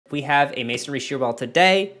We have a masonry shear wall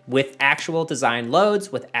today with actual design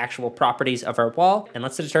loads, with actual properties of our wall, and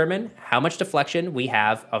let's determine how much deflection we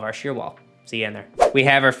have of our shear wall. See you in there. We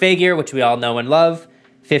have our figure, which we all know and love,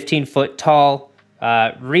 15-foot tall,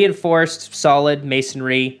 reinforced solid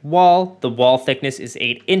masonry wall. The wall thickness is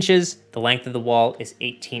 8 inches. The length of the wall is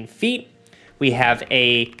 18 feet. We have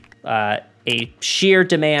a shear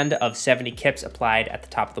demand of 70 kips applied at the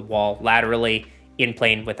top of the wall laterally in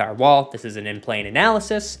plane with our wall. This is an in-plane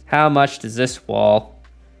analysis. How much does this wall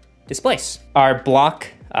displace? Our block,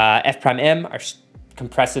 F'(m), our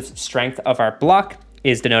compressive strength of our block,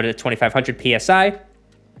 is denoted at 2,500 PSI.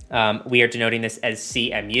 We are denoting this as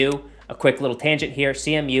CMU. A quick little tangent here.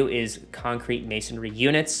 CMU is concrete masonry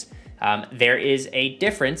units. There is a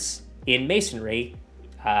difference in masonry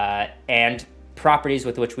and properties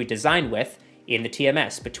with which we design with in the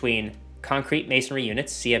TMS between concrete masonry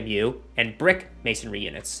units, CMU, and brick masonry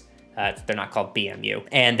units. They're not called BMU.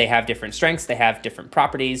 And they have different strengths, they have different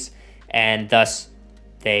properties, and thus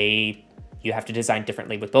you have to design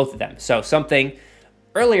differently with both of them. So something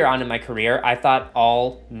earlier on in my career, I thought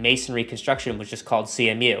all masonry construction was just called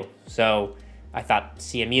CMU. So I thought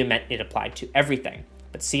CMU meant it applied to everything.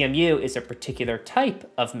 But CMU is a particular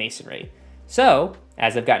type of masonry. So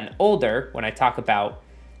as I've gotten older, when I talk about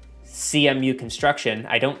CMU construction,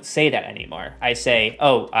 I don't say that anymore. I say,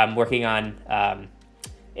 oh, I'm working on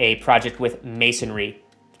a project with masonry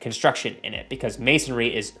construction in it, because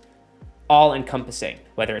masonry is all encompassing,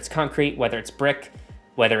 whether it's concrete, whether it's brick,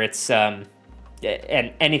 whether it's and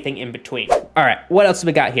anything in between. All right, what else have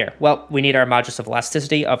we got here? Well, we need our modulus of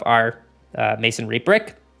elasticity of our masonry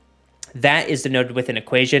brick. That is denoted with an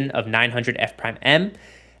equation of 900 F'(m).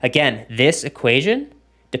 Again, this equation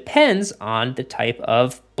depends on the type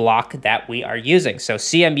of block that we are using. So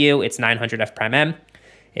CMU, it's 900 F'(m),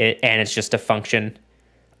 and it's just a function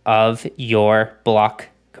of your block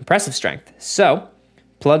compressive strength. So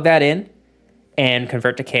plug that in and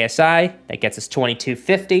convert to KSI. That gets us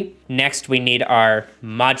 2250. Next, we need our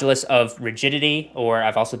modulus of rigidity, or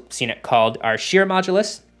I've also seen it called our shear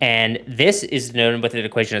modulus. And this is denoted with an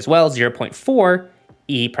equation as well, 0.4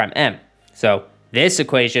 E'(m). So this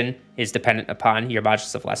equation is dependent upon your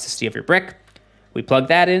modulus of elasticity of your brick. We plug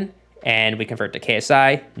that in and we convert to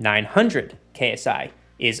KSI. 900 KSI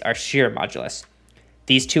is our shear modulus.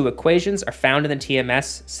 These two equations are found in the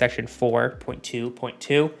TMS section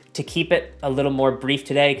 4.2.2. To keep it a little more brief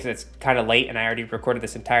today, because it's kind of late and I already recorded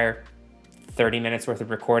this entire 30 minutes worth of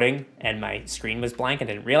recording and my screen was blank and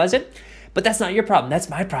I didn't realize it, but that's not your problem, that's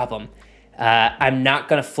my problem. I'm not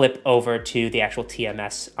gonna flip over to the actual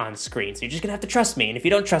TMS on screen. So you're just gonna have to trust me. And if you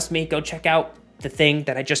don't trust me, go check out the thing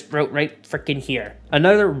that I just wrote right freaking here.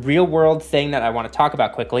 Another real world thing that I wanna talk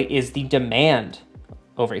about quickly is the demand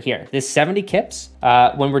over here. This 70 kips,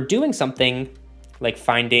 when we're doing something like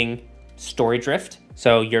finding story drift,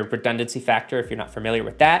 so your redundancy factor, if you're not familiar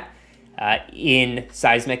with that, in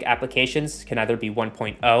seismic applications can either be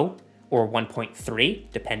 1.0 or 1.3,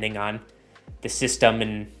 depending on the system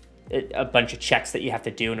and a bunch of checks that you have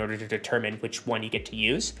to do in order to determine which one you get to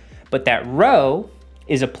use. But that rho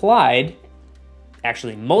is applied,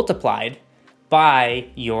 actually multiplied by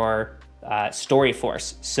your story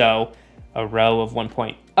force. So a rho of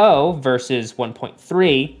 1.0 versus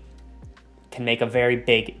 1.3 can make a very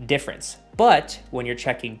big difference. But when you're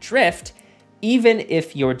checking drift, even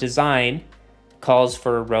if your design calls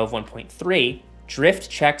for a rho of 1.3, drift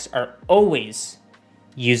checks are always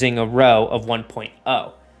using a rho of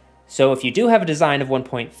 1.0. So if you do have a design of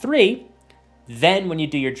 1.3, then when you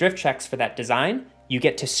do your drift checks for that design, you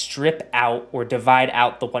get to strip out or divide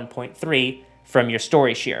out the 1.3 from your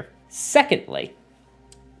story shear. Secondly,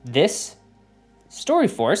 this story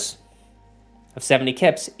force of 70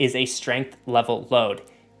 kips is a strength level load,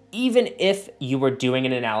 even if you were doing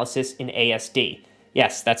an analysis in ASD.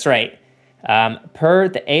 Yes, that's right. Per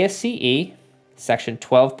the ASCE, section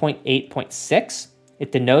 12.8.6,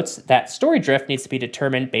 it denotes that story drift needs to be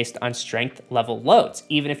determined based on strength level loads,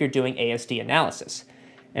 even if you're doing ASD analysis.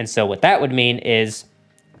 And so what that would mean is,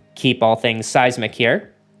 keep all things seismic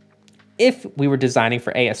here. If we were designing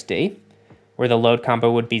for ASD, where the load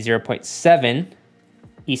combo would be 0.7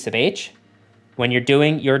 E sub H, when you're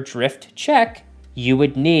doing your drift check, you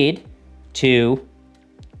would need to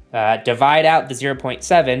divide out the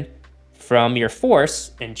 0.7 from your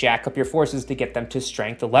force and jack up your forces to get them to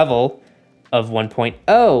strength level of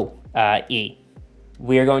 1.0 E.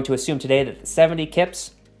 We are going to assume today that the 70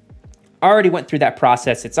 kips already went through that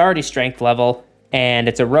process. It's already strength level and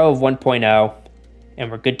it's a rho of 1.0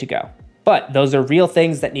 and we're good to go. But those are real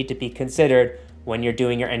things that need to be considered when you're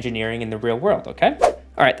doing your engineering in the real world, okay?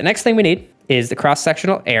 All right, the next thing we need is the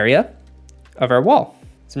cross-sectional area of our wall.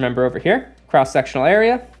 So remember over here, cross-sectional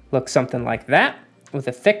area looks something like that with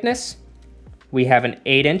a thickness. We have an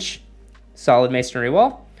 8-inch solid masonry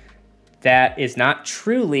wall. That is not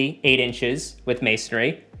truly 8 inches with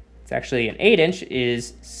masonry. It's actually an 8-inch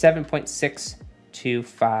is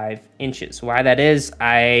 7.625 inches. Why that is,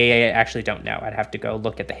 I actually don't know. I'd have to go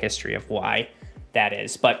look at the history of why that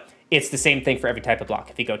is, but it's the same thing for every type of block.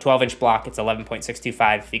 If you go 12-inch block, it's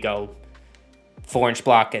 11.625. If you go 4-inch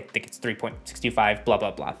block, I think it's 3.625, blah, blah,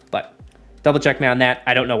 blah. But double check me on that.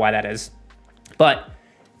 I don't know why that is. But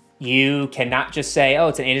you cannot just say, oh,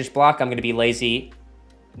 it's an 8-inch block. I'm going to be lazy,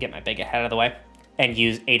 get my big head out of the way, and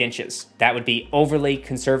use 8 inches. That would be overly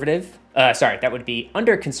conservative. That would be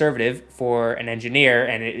under conservative for an engineer,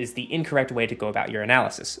 and it is the incorrect way to go about your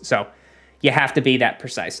analysis. So you have to be that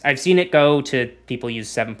precise. I've seen it go to people use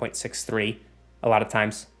 7.63 a lot of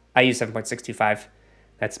times. I use 7.625.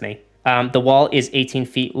 That's me. The wall is 18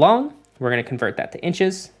 feet long. We're going to convert that to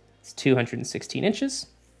inches. It's 216 inches.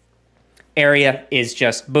 Area is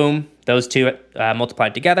just, boom, those two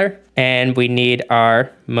multiplied together. And we need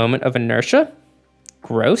our moment of inertia,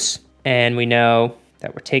 gross. And we know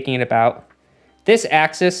that we're taking it about this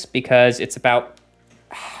axis because it's about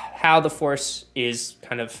how the force is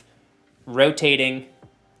kind of rotating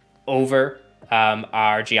over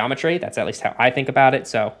our geometry. That's at least how I think about it.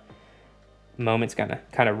 So moment's gonna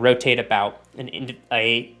kind of rotate about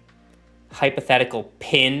a hypothetical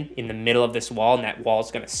pin in the middle of this wall, and that wall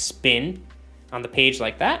is going to spin on the page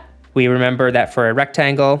like that. We remember that for a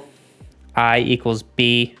rectangle, I equals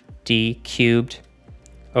BD cubed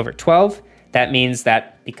over 12. That means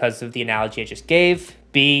that because of the analogy I just gave,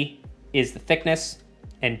 B is the thickness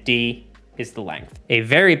and D is the length. A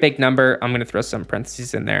very big number, I'm going to throw some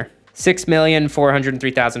parentheses in there.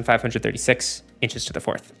 6,403,536 inches to the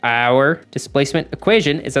fourth. Our displacement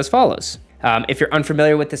equation is as follows. If you're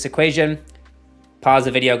unfamiliar with this equation, pause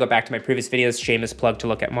the video, go back to my previous videos, shameless plug to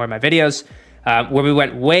look at more of my videos, where we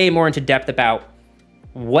went way more into depth about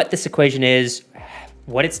what this equation is,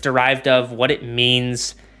 what it's derived of, what it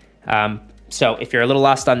means. So if you're a little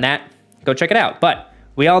lost on that, go check it out. But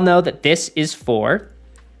we all know that this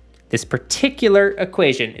particular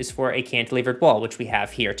equation is for a cantilevered wall, which we have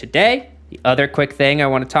here today. The other quick thing I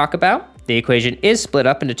want to talk about, the equation is split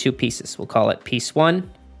up into two pieces. We'll call it piece 1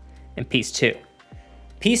 and piece 2.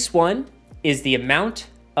 Piece 1 is the amount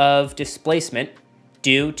of displacement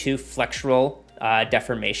due to flexural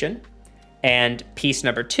deformation. And piece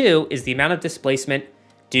number 2 is the amount of displacement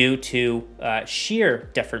due to shear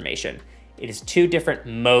deformation. It is two different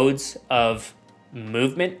modes of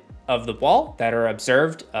movement of the wall that are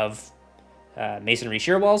observed of masonry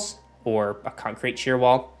shear walls or a concrete shear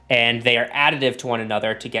wall. And they are additive to one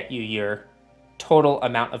another to get you your total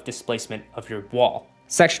amount of displacement of your wall.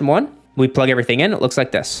 Section 1, we plug everything in. It looks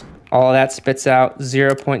like this. All that spits out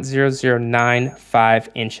 0.0095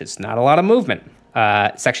 inches. Not a lot of movement.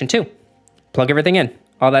 Section 2, plug everything in.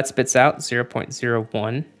 All that spits out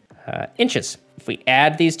 0.01 inches. If we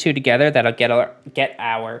add these two together, that'll get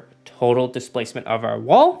our total displacement of our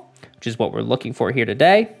wall, which is what we're looking for here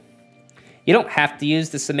today. You don't have to use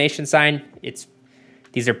the summation sign.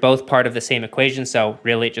 These are both part of the same equation, so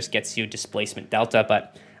really it just gets you displacement delta,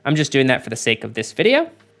 but I'm just doing that for the sake of this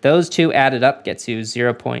video. Those two added up gets you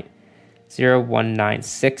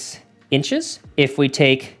 0.0196 inches. If we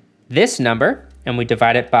take this number and we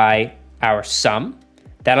divide it by our sum,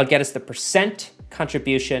 that'll get us the percent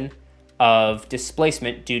contribution of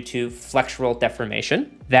displacement due to flexural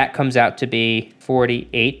deformation. That comes out to be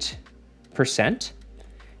 48%.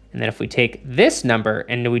 And then if we take this number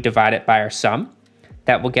and we divide it by our sum,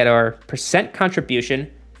 that will get our percent contribution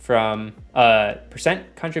from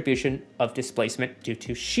percent contribution of displacement due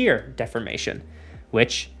to shear deformation,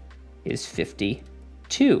 which is 52%.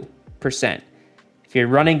 If you're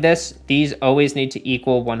running this, these always need to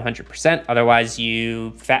equal 100%. Otherwise,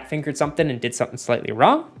 you fat fingered something and did something slightly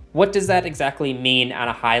wrong. What does that exactly mean on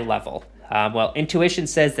a high level? Well, intuition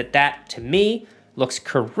says that to me looks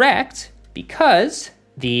correct because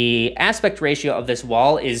the aspect ratio of this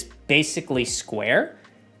wall is basically square.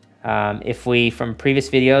 If we, from previous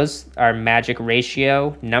videos, our magic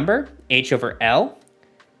ratio number, H over L,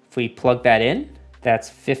 if we plug that in, that's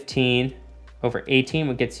 15 over 18,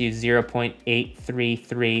 which gets you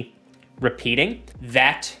 0.833 repeating.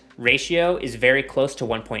 That ratio is very close to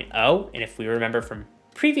 1.0. And if we remember from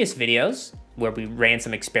previous videos where we ran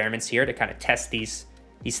some experiments here to kind of test these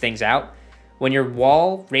things out, when your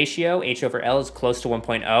wall ratio, H over L, is close to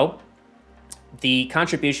 1.0, the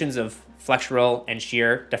contributions of flexural and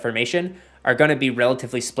shear deformation are going to be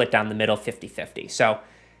relatively split down the middle 50-50. So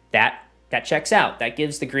that checks out. That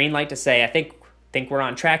gives the green light to say, I think think we're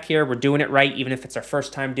on track here. We're doing it right, even if it's our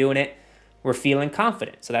first time doing it. We're feeling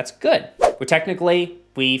confident, so that's good.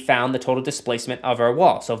 We found the total displacement of our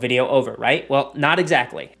wall, so video over, right? Well, not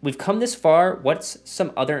exactly. We've come this far. What's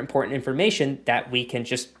some other important information that we can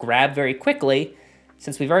just grab very quickly,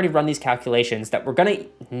 since we've already run these calculations that we're gonna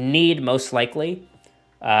need most likely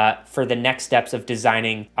for the next steps of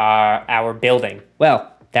designing our building?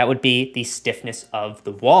 Well, that would be the stiffness of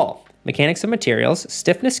the wall. Mechanics of materials,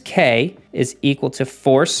 stiffness K is equal to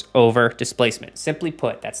force over displacement. Simply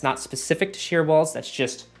put, that's not specific to shear walls, that's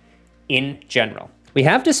just in general. We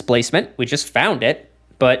have displacement, we just found it,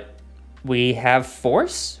 but we have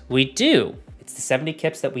force? We do. It's the 70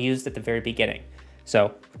 kips that we used at the very beginning.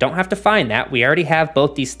 So don't have to find that. We already have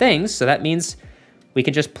both these things, so that means we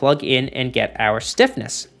can just plug in and get our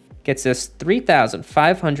stiffness. Gets us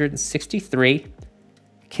 3,563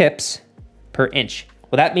 kips per inch.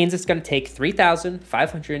 Well, that means it's gonna take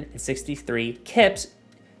 3,563 kips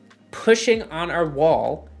pushing on our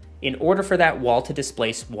wall in order for that wall to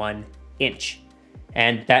displace 1 inch.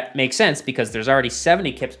 And that makes sense because there's already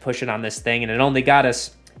 70 kips pushing on this thing and it only got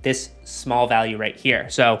us this small value right here.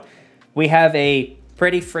 So we have a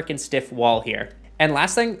pretty freaking stiff wall here. And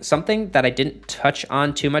last thing, something that I didn't touch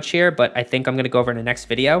on too much here, but I think I'm gonna go over in the next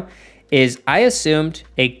video, is I assumed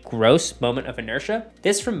a gross moment of inertia.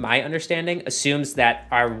 This, from my understanding, assumes that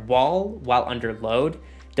our wall, while under load,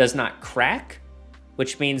 does not crack,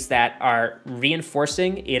 which means that our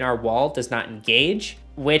reinforcing in our wall does not engage,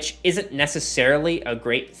 which isn't necessarily a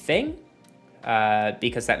great thing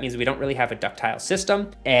because that means we don't really have a ductile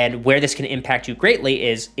system. And where this can impact you greatly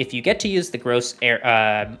is if you get to use the gross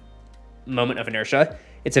moment of inertia,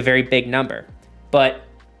 it's a very big number. But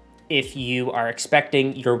if you are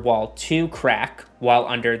expecting your wall to crack while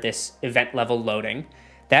under this event level loading,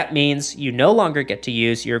 that means you no longer get to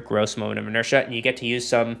use your gross moment of inertia and you get to use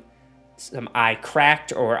some I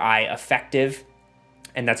cracked or I effective.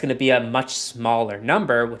 And that's gonna be a much smaller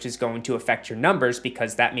number, which is going to affect your numbers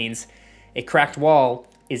because that means a cracked wall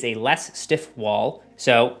is a less stiff wall.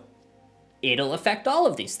 So it'll affect all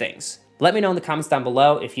of these things. Let me know in the comments down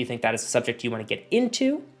below if you think that is a subject you want to get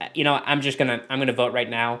into. You know, I'm gonna vote right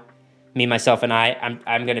now. Me, myself, and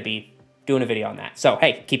I'm gonna be doing a video on that. So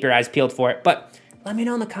hey, keep your eyes peeled for it. But let me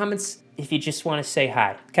know in the comments if you just want to say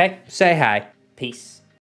hi, okay? Say hi. Peace.